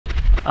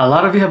A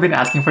lot of you have been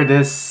asking for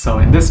this, so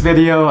in this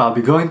video, I'll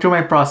be going through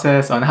my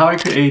process on how I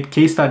create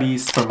case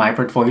studies for my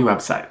portfolio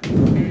website.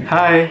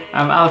 Hi,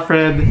 I'm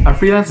Alfred, a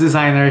freelance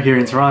designer here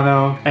in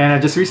Toronto, and I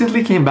just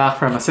recently came back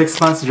from a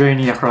 6-month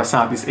journey across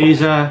Southeast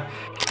Asia,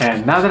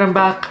 and now that I'm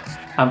back,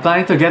 I'm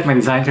planning to get my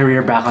design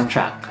career back on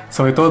track.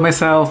 So I told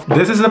myself,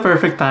 this is the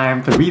perfect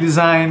time to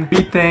redesign,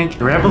 rethink,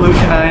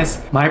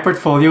 revolutionize my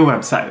portfolio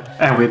website.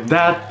 And with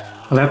that,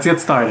 let's get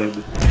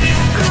started.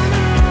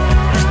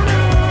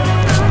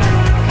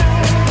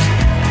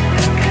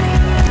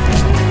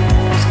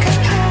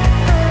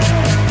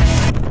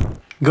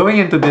 Going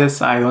into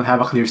this, I don't have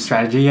a clear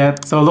strategy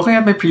yet, so looking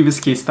at my previous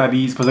case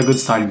studies was a good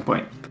starting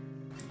point.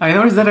 I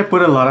noticed that I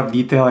put a lot of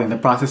detail in the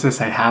processes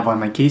I have on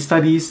my case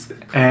studies,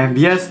 and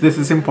yes, this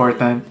is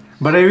important,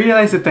 but I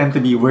realized it tend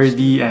to be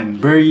wordy and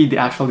bury the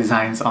actual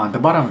designs on the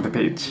bottom of the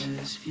page.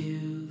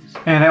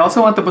 And I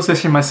also want to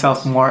position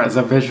myself more as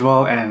a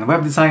visual and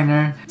web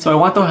designer, so I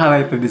want to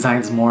highlight the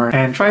designs more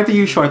and try to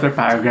use shorter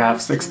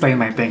paragraphs to explain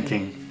my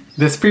thinking.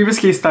 This previous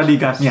case study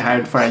got me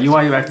hired for a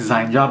UI UX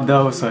design job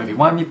though, so if you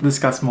want me to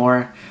discuss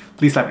more,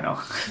 please let me know.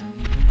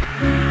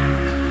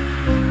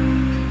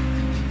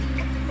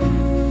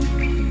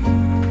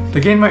 To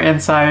gain more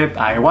insight,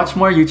 I watched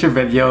more YouTube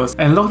videos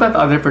and looked at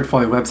other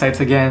portfolio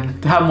websites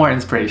again to have more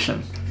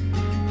inspiration.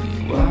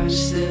 We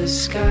watch the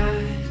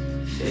sky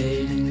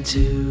fade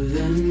into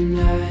the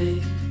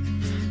night.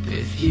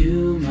 With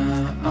you,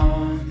 my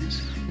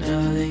arms,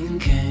 nothing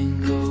can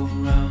go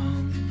wrong.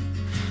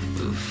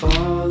 We'll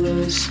fall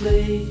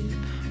asleep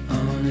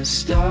on a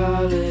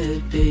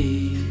starlit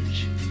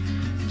beach,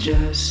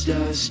 just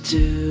us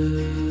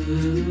two,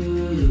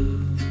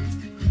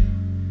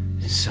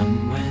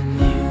 somewhere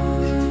new.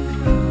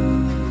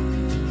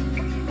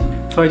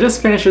 So I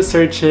just finished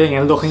researching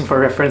and looking for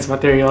reference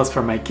materials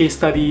for my case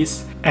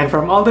studies, and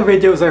from all the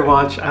videos I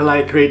watch, I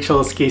like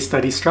Rachel's case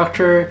study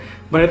structure,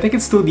 but I think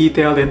it's too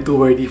detailed and too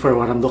wordy for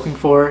what I'm looking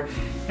for.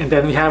 And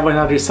then we have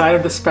another side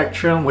of the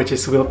spectrum, which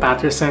is Will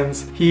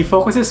Patterson's. He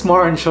focuses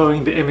more on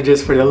showing the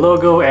images for the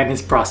logo and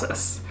his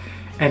process.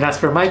 And as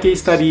for my case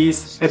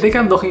studies, I think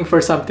I'm looking for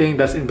something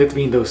that's in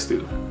between those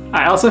two.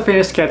 I also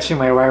finished sketching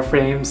my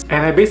wireframes,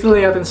 and I based the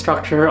layout and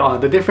structure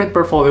on the different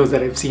portfolios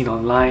that I've seen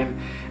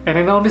online, and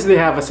I noticed they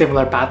have a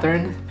similar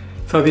pattern.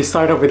 So they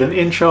start off with an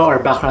intro or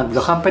background of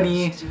the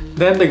company,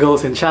 then the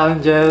goals and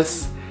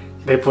challenges,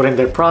 they put in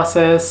their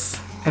process,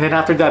 and then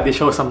after that they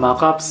show some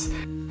mockups.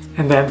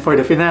 And then for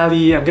the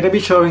finale, I'm gonna be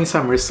showing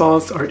some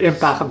results or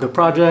impact of the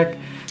project.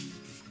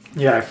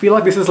 Yeah, I feel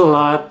like this is a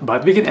lot,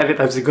 but we can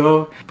edit as we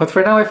go. But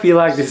for now, I feel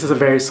like this is a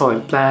very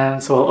solid plan,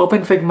 so I'll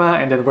open Figma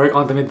and then work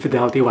on the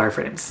Mid-FIdelity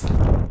Wireframes.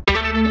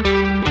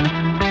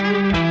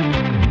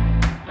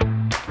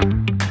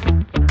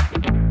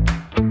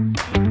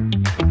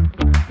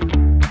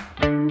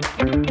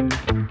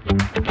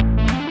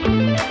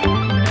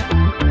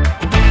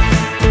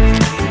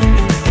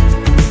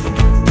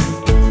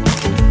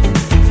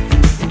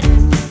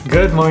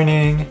 Good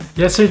morning!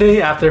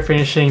 Yesterday, after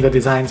finishing the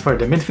designs for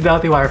the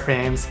Mid-FIdelity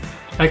Wireframes,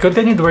 I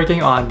continued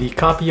working on the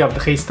copy of the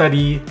case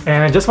study,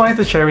 and I just wanted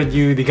to share with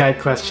you the guide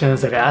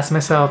questions that I asked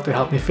myself to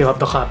help me fill up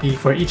the copy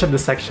for each of the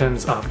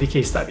sections of the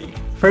case study.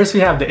 First, we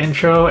have the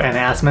intro, and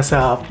I asked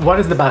myself, what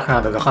is the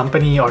background of the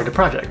company or the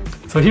project?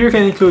 So here you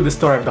can include the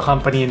story of the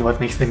company and what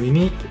makes them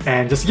unique,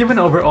 and just give an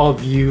overall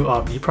view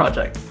of the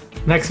project.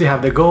 Next, we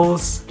have the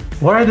goals.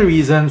 What are the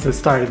reasons that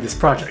started this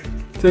project?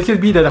 So it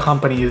could be that the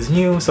company is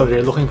new, so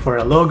they're looking for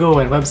a logo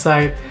and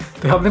website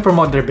to help them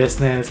promote their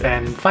business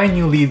and find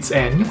new leads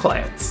and new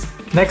clients.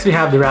 Next, we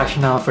have the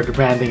rationale for the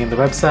branding and the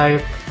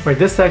website. For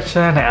this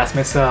section, I asked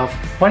myself,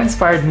 what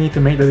inspired me to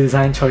make the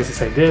design choices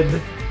I did?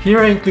 Here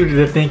I included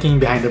the thinking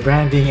behind the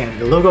branding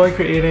and the logo I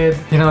created.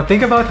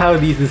 Think about how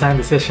these design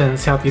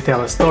decisions help you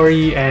tell a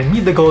story and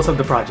meet the goals of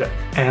the project.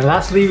 And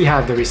lastly, we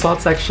have the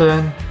results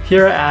section.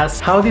 Here I asked,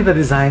 how did the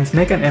designs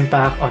make an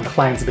impact on the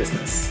client's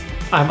business?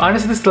 I'm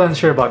honestly still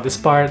unsure about this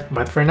part,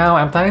 but for now,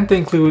 I'm planning to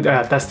include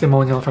a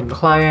testimonial from the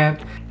client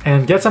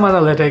and get some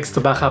analytics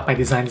to back up my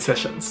design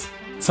decisions.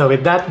 So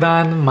with that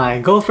done, my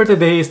goal for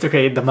today is to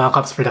create the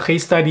mockups for the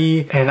case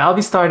study, and I'll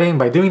be starting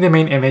by doing the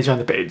main image on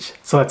the page.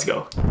 So let's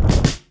go.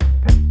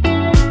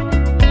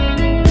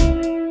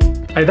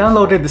 I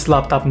downloaded this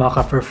laptop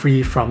mockup for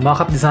free from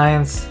Mockup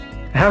Designs.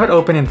 I have it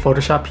open in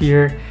Photoshop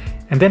here,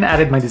 and then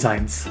added my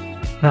designs.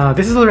 Now,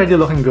 this is already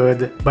looking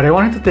good, but I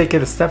wanted to take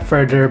it a step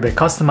further by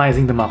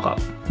customizing the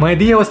mockup. My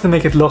idea was to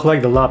make it look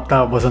like the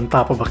laptop was on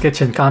top of a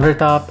kitchen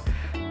countertop,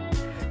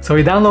 so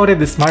we downloaded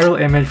this spiral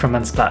image from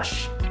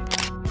Unsplash.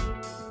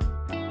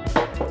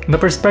 The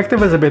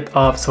perspective was a bit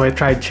off, so I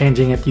tried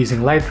changing it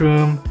using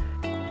Lightroom.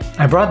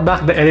 I brought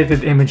back the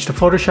edited image to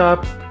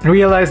Photoshop and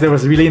realized there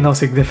was really no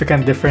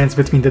significant difference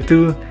between the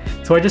two,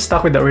 so I just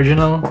stuck with the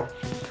original.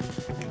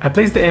 I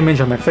placed the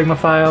image on my Figma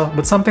file,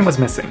 but something was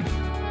missing.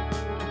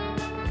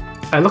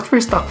 I looked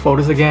for stock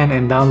photos again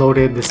and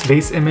downloaded this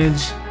base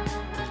image.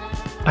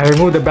 I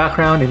removed the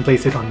background and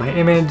placed it on my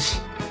image,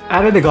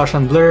 added a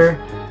Gaussian blur,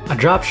 a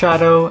drop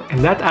shadow,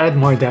 and that added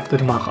more depth to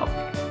the mockup.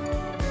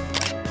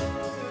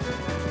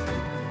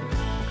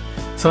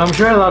 So I'm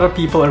sure a lot of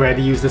people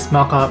already use this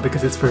mockup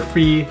because it's for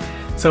free.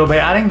 So by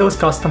adding those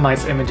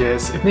customized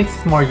images, it makes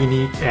it more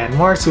unique and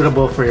more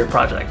suitable for your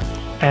project.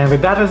 And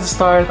with that as a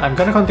start, I'm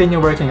gonna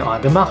continue working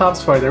on the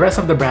mockups for the rest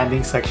of the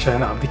branding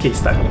section of the case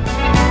study.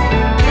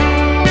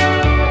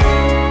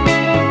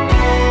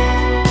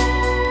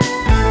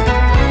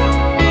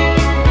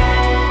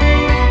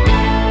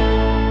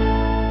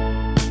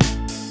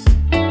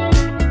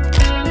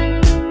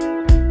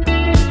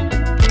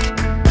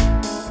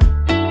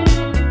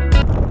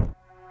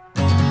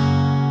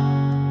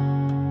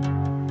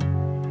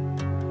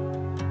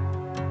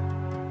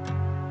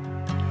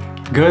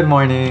 Good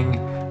morning!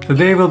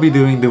 Today we'll be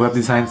doing the web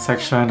design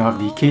section of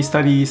the case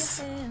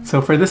studies.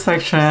 So for this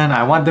section,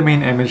 I want the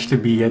main image to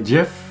be a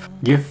GIF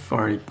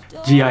or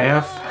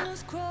GIF.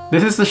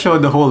 This is to show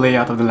the whole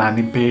layout of the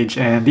landing page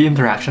and the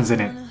interactions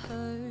in it.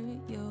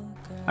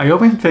 I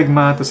opened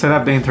Figma to set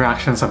up the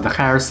interactions of the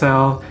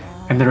carousel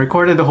and then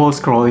recorded the whole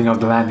scrolling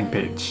of the landing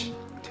page.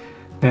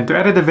 Then to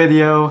edit the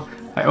video,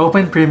 I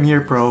opened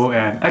Premiere Pro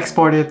and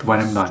export it when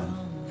I'm done.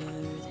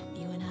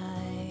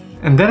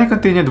 And then I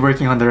continued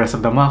working on the rest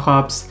of the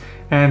mockups,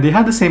 and they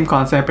had the same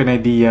concept and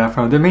idea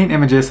from the main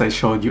images I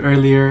showed you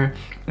earlier.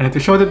 And to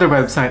show that the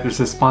website is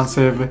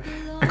responsive,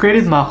 I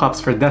created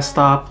mockups for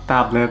desktop,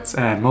 tablets,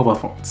 and mobile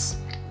phones.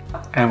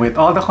 And with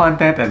all the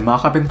content and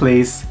mockup in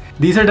place,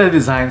 these are the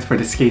designs for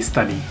this case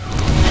study.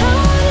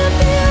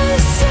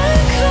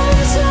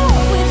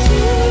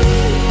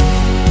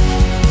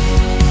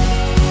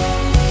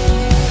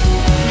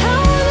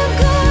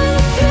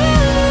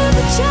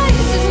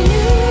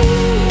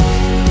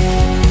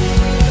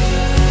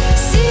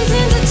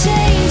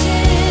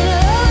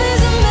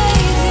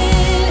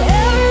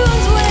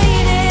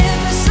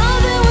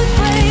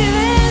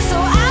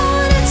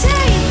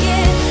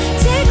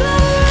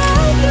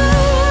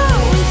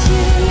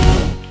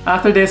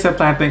 After this, I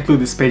plan to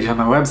include this page on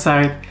my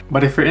website,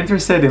 but if you're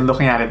interested in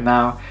looking at it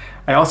now,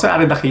 I also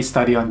added a case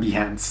study on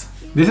Behance.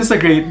 This is a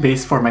great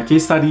base for my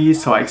case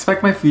studies, so I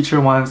expect my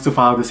future ones to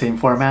follow the same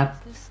format.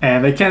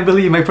 And I can't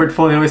believe my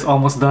portfolio is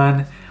almost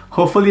done.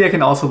 Hopefully I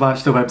can also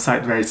launch the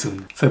website very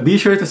soon. So be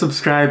sure to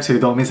subscribe so you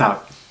don't miss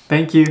out.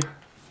 Thank you!